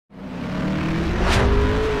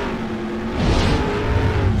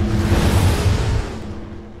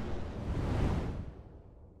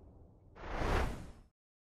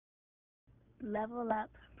Level Up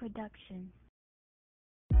Production.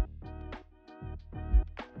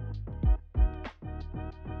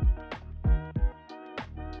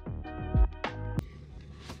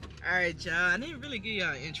 Alright, y'all, I didn't really give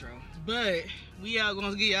y'all an intro, but we are going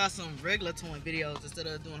to give y'all some regular towing videos instead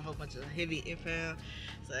of doing a whole bunch of heavy impound.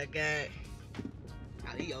 So I got,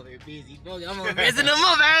 oh, he over here busy. I'm over here in the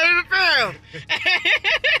mother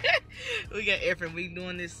We got Ephraim. We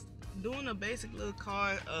doing a basic little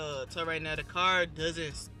car. So right now the car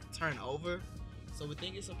doesn't turn over, so we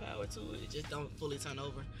think it's some power to it. It just don't fully turn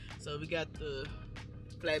over. So we got the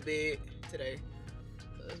flatbed today.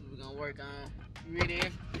 So that's what we're gonna work on. You ready?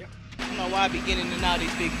 Yep. I don't know why I be getting in and out of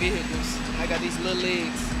these big vehicles. I got these little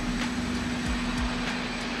legs.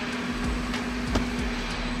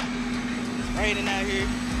 It's raining out here.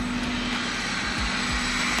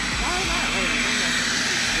 Why is it not raining?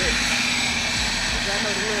 It's good. I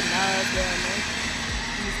know the little knives down there.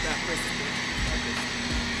 Let me stop pressing this.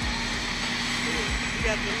 We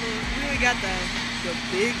got the little, we ain't got the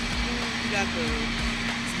big one, we got the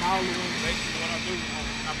smaller one. Basically what I do,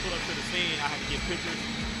 I pull up to the scene, I have to get pictures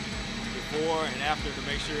before and after to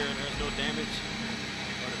make sure there's no damage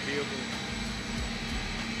on the vehicle.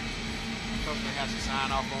 The customer has to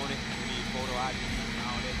sign off on it. We need photo ID and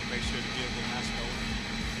all that to make sure the vehicle is not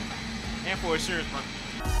stolen. And for insurance purposes.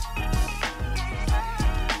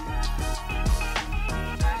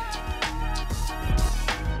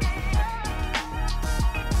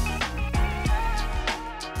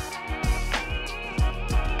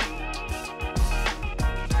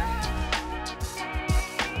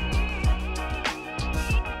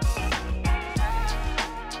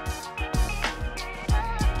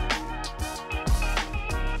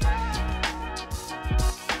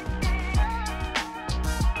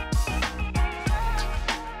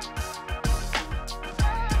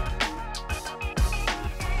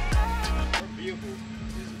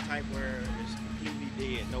 Where it's completely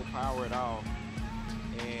dead, no power at all,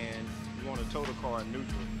 and you want to tow the car in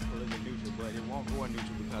neutral, pull it in neutral, but it won't go in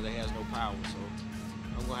neutral because it has no power. So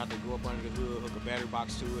I'm gonna have to go up under the hood, hook a battery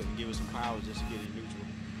box to it, and give it some power just to get it neutral.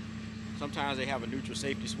 Sometimes they have a neutral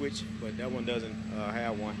safety switch, but that one doesn't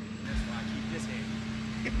have one. That's why I keep this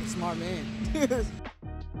handy. Smart man.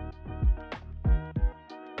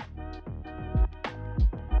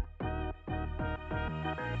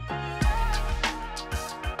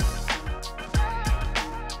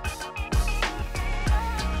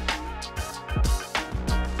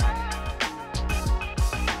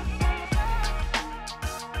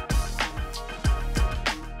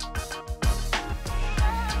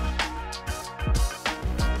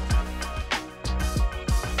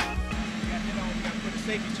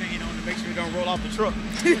 Safety chain on to make sure it don't roll off the truck.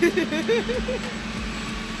 Alright,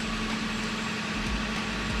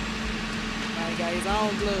 got his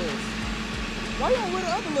own gloves. Why you don't wear the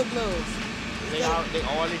other little gloves? They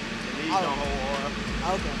oily. These don't hold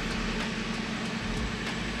oil. Okay.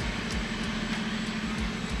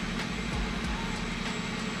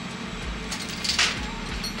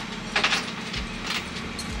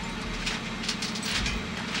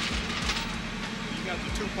 You got the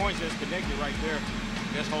 2 points that's connected right there.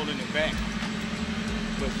 That's holding it back.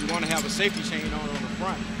 But you want to have a safety chain on the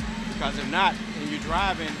front, because if not, and you're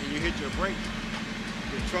driving and you hit your brake,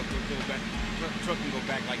 your truck will go back. The truck can go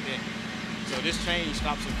back like that. So this chain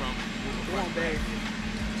stops it from moving front back.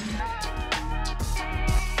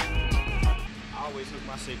 I always hook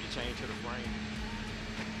my safety chain to the frame.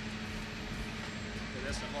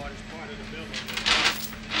 That's the hardest part of the building.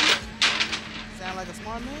 Sound like a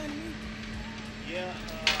smart man to me? Yeah.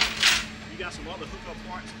 You got some other hookup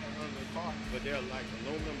parts on the car, but they're like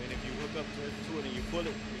aluminum, and if you hook up to it and you pull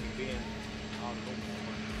it, you can bend all the aluminum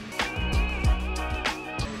parts.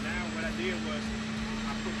 So now what I did was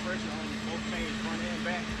I put pressure on both chains, front and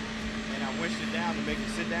back, and I winched it down to make it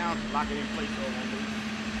sit down, lock it in place so it won't move.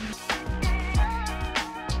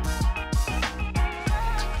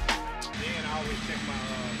 Then I always check my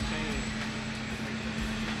chain.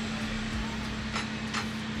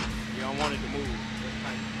 You don't want it to move.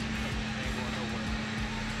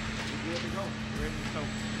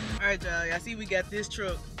 Alright, y'all, I see we got this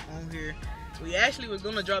truck on here. We actually were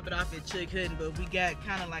gonna drop it off at Chick Hutton, but we got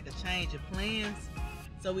kind of like a change of plans.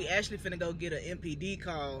 So we actually finna go get an MPD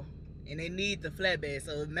call, and they need the flatbed.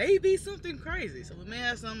 So it may be something crazy. So we may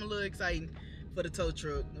have something a little exciting for the tow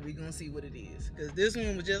truck, and we gonna see what it is. Cause this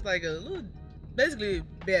one was just like a little, basically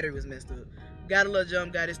battery was messed up. Got a little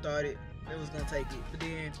jump, got it started. It was gonna take it, but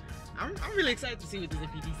then I'm really excited to see what this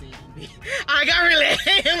MPD is gonna be.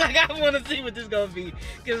 I want to see what this gonna be,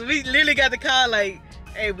 cause we literally got the call like,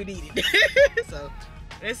 hey, we need it. So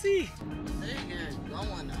let's see. They got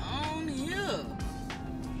going on here.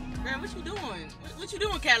 Bro, what you doing? What you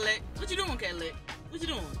doing, Cadillac? What you doing, Cadillac? What you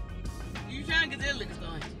doing? You trying to get that liquor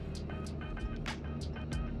store, ain't you?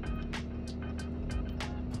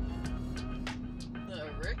 The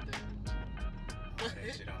erector.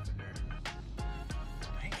 That shit off in there.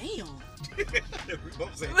 Damn. We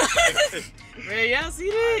both say Man, y'all see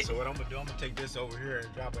that? Alright, so what I'm gonna do, I'm gonna take this over here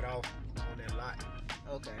and drop it off on that lot.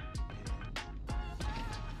 Okay.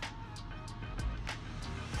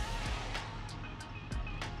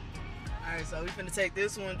 Alright, so we finna take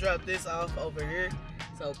this one, drop this off over here,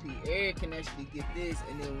 so Pierre can actually get this,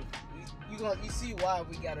 and then you see why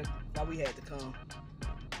we had to come.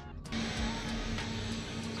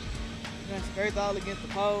 We're gonna scrape all against the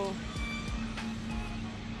pole.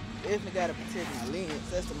 Definitely gotta protect my lens.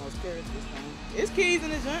 That's the most careless thing. It's keys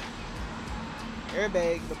in the junk.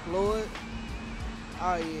 Airbag deployed.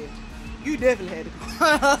 Oh yeah, you definitely had to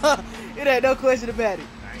come. It ain't no question about it.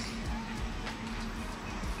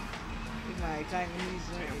 Came in these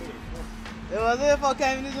joints. It was if I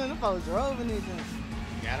came in these joints, the folks drove in these joints.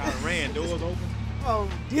 Got out and ran, doors open. Oh,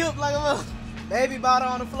 dipped like a baby bottle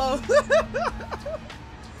on the floor.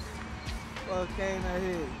 Well, came out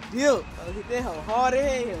here, dipped. Oh, hit that hoe hard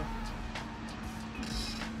as hell.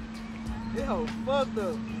 This hoe fucked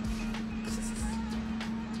up.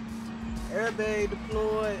 Airbag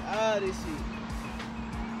deployed, all this shit.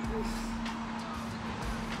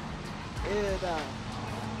 Yeah, dog.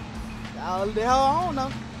 All the hell I don't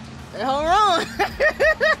know. That hoe wrong.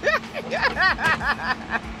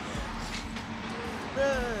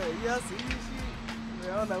 Y'all see this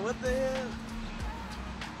shit? I don't know what the hell.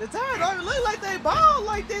 The tires don't even look like they bald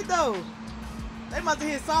like that though. They must have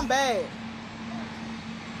hit something bad.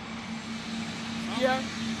 Yeah.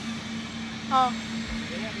 Huh?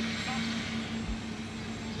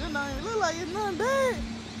 It don't even look like it's nothing bad.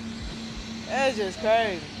 That's just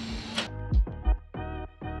crazy.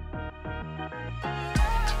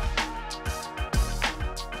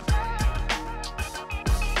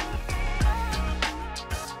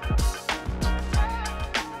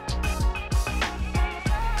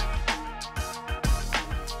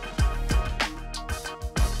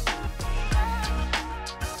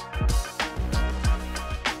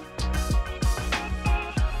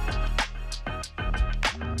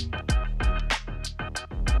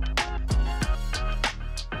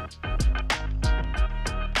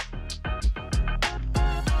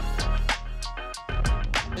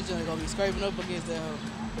 This joint gonna be scraping up against that hoe.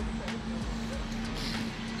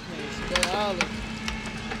 Man, she got all of it.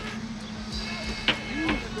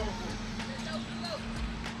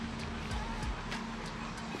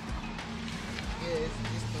 Yeah, it's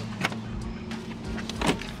tough.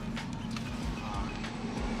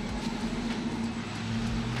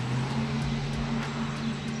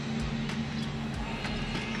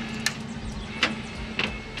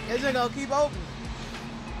 This joint gonna keep open.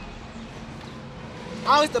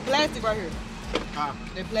 Oh, it's the plastic right here.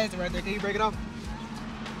 That plastic right there. Can you break it off?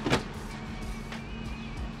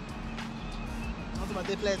 I'm talking about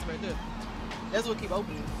that plastic right there. That's what keep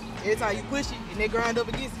opening. Every time you push it and they grind up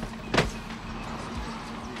against it.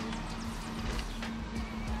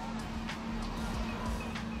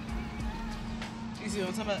 You see what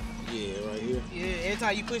I'm talking about? Yeah, right here. Yeah, every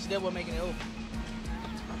time you push it, that's what making it open.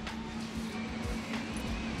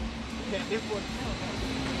 Okay, this one.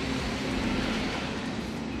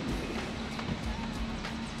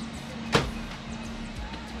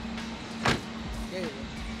 Yeah.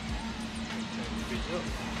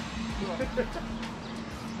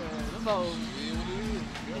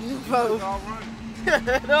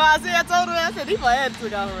 No, I told him, I said, he might have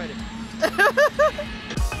took out already.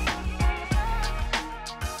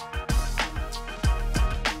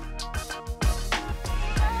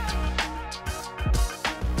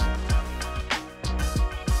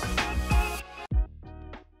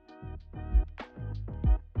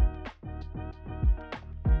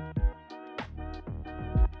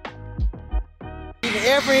 The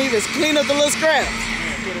airframe just clean up the little scraps.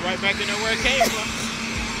 Yeah, put it right back in there where it came from.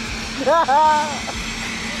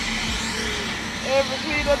 Ever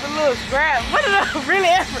clean up the little scrap. What is that? Really,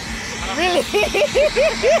 effort? Really?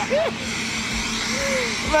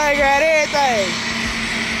 My God, everything.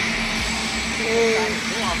 Yeah.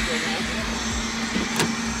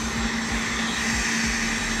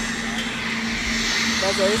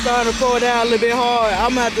 That's it. It's starting to pour down a little bit hard.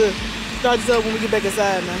 I'm gonna have to start this up when we get back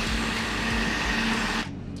inside now.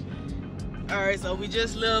 Alright, so we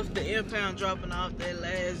just left the impound dropping off that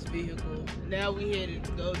last vehicle. Now we headed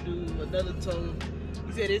to go do another tow.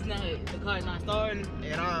 He said the car is not starting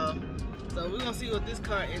at all. So we're gonna see what this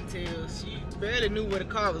car entails. She barely knew where the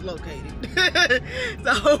car was located.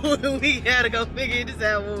 So we gotta go figure this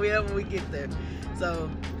out when we get there. So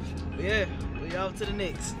yeah, we off to the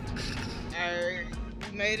next. Alright,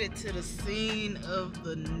 we made it to the scene of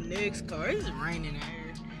the next car. It's raining out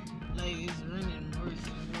here. Like it's raining worse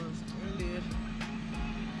than it was earlier.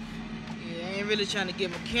 Yeah, I ain't really trying to get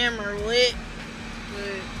my camera wet,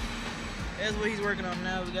 but that's what he's working on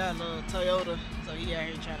now. We got a little Toyota, so he out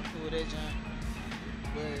here trying to pull that junk.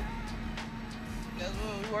 But that's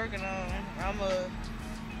what we're working on. I'm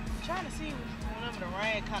trying to see whenever the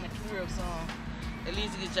rain kind of clear up some, at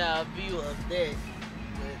least to get y'all a view of that.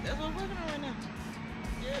 But that's what we're working on right now.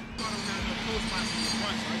 Yep. I don't have no close spots in the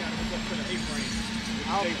front, so I gotta hook up to the A-frame.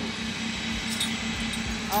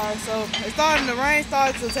 Alright, so it's starting, the rain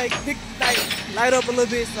started to light up a little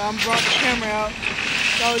bit, so I'm brought the camera out.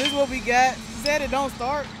 So this is what we got. He said it don't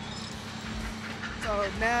start. So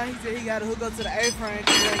now he said he got to hook up to the A-frame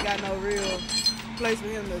because he ain't got no real place for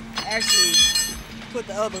him to actually put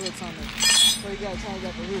the other hooks on it. So he got to change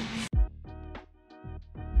out the hooks.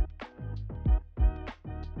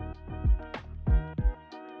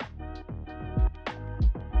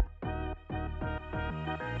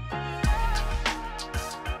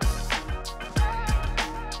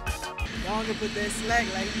 Y'all gonna put that slack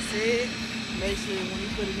like he said. Make sure when you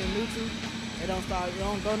put it in neutral, it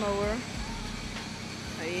don't go nowhere.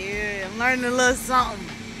 So yeah, I'm learning a little something.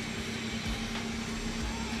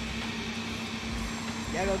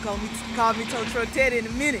 Y'all gonna call me Tow Truck Teddy in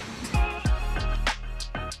a minute.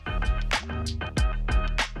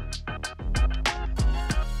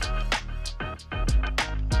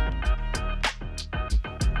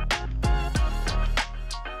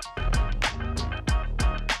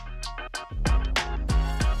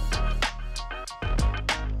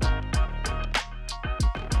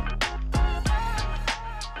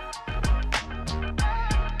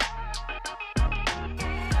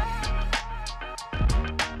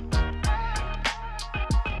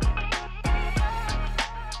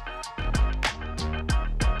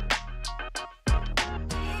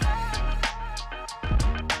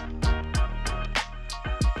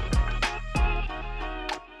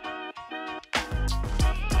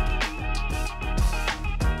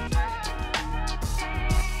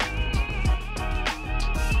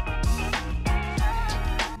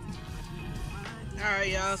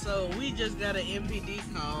 Alright y'all, so we just got an MPD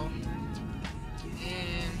call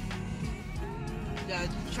and we got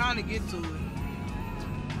trying to get to it,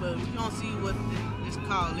 but we gonna see what this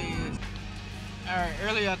call is. Alright,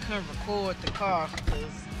 earlier I couldn't record the car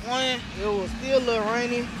because one, it was still a little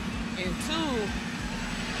rainy, and two,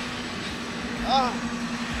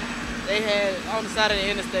 they had on the side of the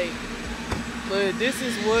interstate. But this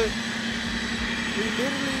is what we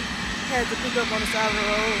literally had to pick up on the side of the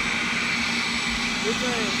road. This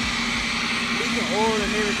thing leaking oil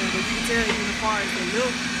and everything, but you can tell even the car is the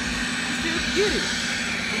milk, you still get it.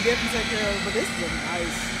 We definitely take care of it, but this is a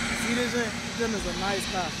nice, see this thing? This is a nice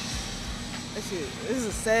car. That shit, this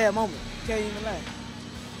is a sad moment. Can't even lie.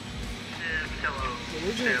 Yeah,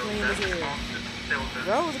 this is clean as hell.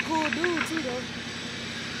 Bro was a cool dude too though.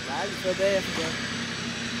 I just feel bad for them.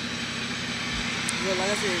 But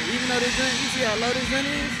like I said, even though this joint, you see how low this joint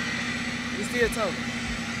is, we still tow.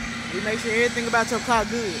 We make sure everything about your car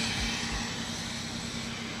good.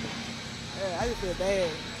 Yeah, I just feel bad.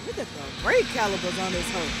 Look at the brake calipers on this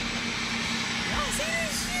hoe. Y'all see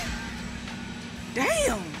this shit?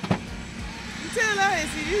 Damn. You tell I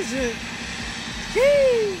ain't see this shit.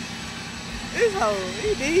 Gee. This hoe,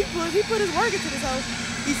 he put his work into this hoe.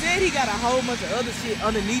 He said he got a whole bunch of other shit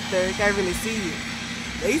underneath there. You can't really see it.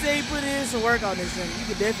 But he said he put in some work on this thing.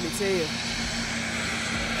 You can definitely tell.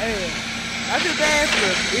 Hey. I feel bad for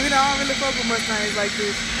him. Even though I don't really fuck with Mustangs like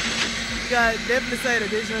this, you gotta definitely say that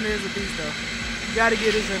this one is a beast though. You gotta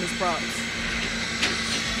give this one his props.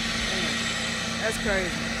 Man, that's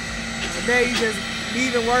crazy. Today you just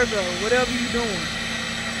leaving work or whatever you doing,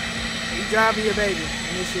 you driving your baby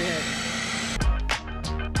and this shit happens.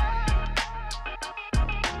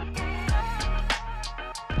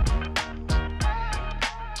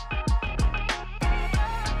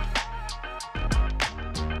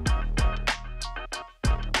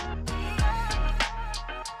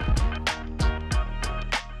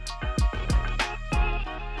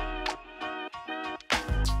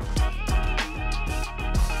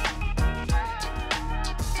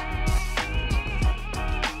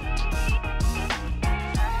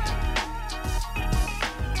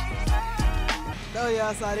 I know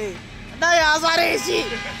y'all saw this. I know y'all saw this shit.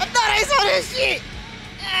 I thought they saw this shit.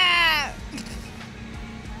 Ah.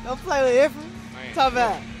 Don't play with Ephraim. Talk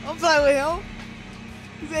about. Don't play with him.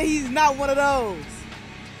 He said he's not one of those.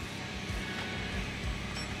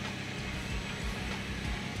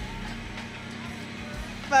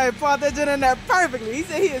 He brought that joint in there perfectly. He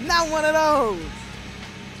said he is not one of those.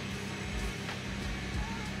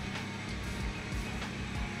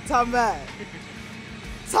 Talking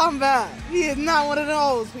about. He is not one of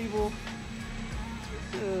those people.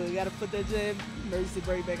 You gotta put that joint emergency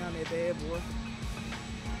brake back on that bad boy.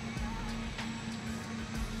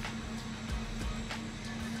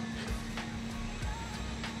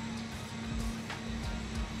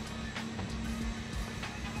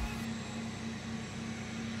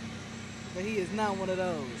 But he is not one of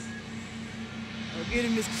those. Don't get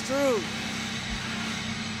him misconstrued.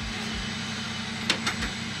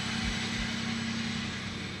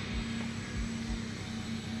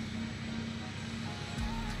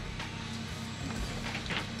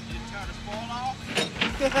 You trying to spoil off?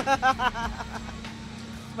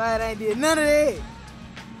 But I ain't did none of that.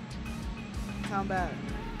 Talking about.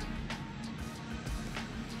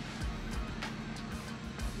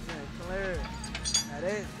 Clear. Now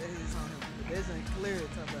that is on him. This ain't clear.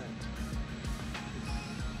 Talking about.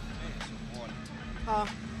 Huh?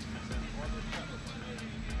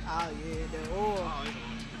 Oh yeah, the oil.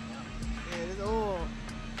 Yeah, this oil.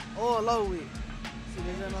 Oil low with. See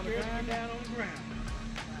this on the ground? Down on the ground.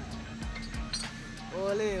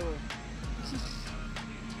 Oil everywhere.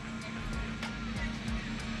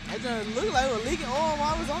 That just looked like it was leaking oil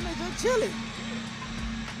while I was on there just chilling.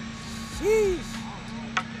 Sheesh.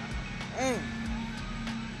 Damn.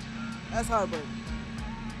 That's heartbreaking.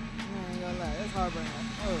 I ain't gonna lie, that's heartbreaking.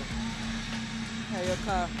 Oh. Have your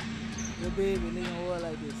car, your baby leaking oil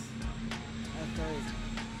like this. That's crazy.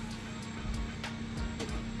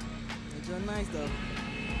 It's just nice though.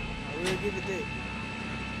 I will give it that.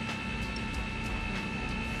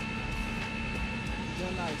 It's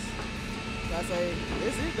just nice. I say,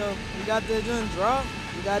 this is though. We got that joint drop.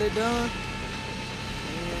 We got it done.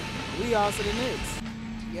 And we on to the next.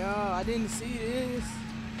 Y'all, I didn't see this.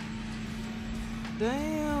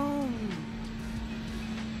 Damn.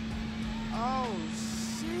 Oh,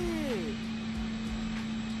 shit.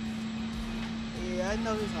 Yeah, I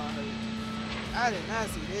know his heart hurt. I did not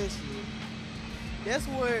see that shit. That's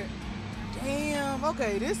where, damn.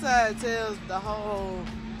 Okay, this side tells the whole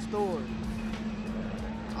story.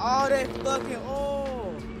 All that fucking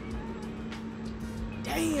oil.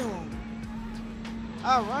 Damn.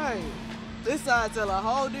 All right. This side tell a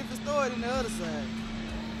whole different story than the other side.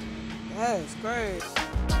 That's crazy.